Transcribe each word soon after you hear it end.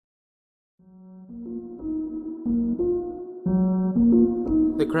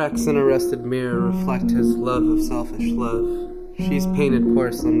The cracks in a rusted mirror reflect his love of selfish love. She's painted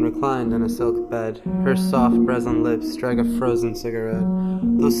porcelain, reclined in a silk bed. Her soft resin lips drag a frozen cigarette,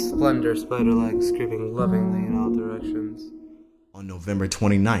 those slender spider legs creeping lovingly in all directions. On November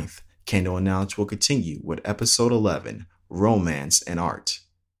 29th, Candle and Knowledge will continue with episode 11, Romance and Art.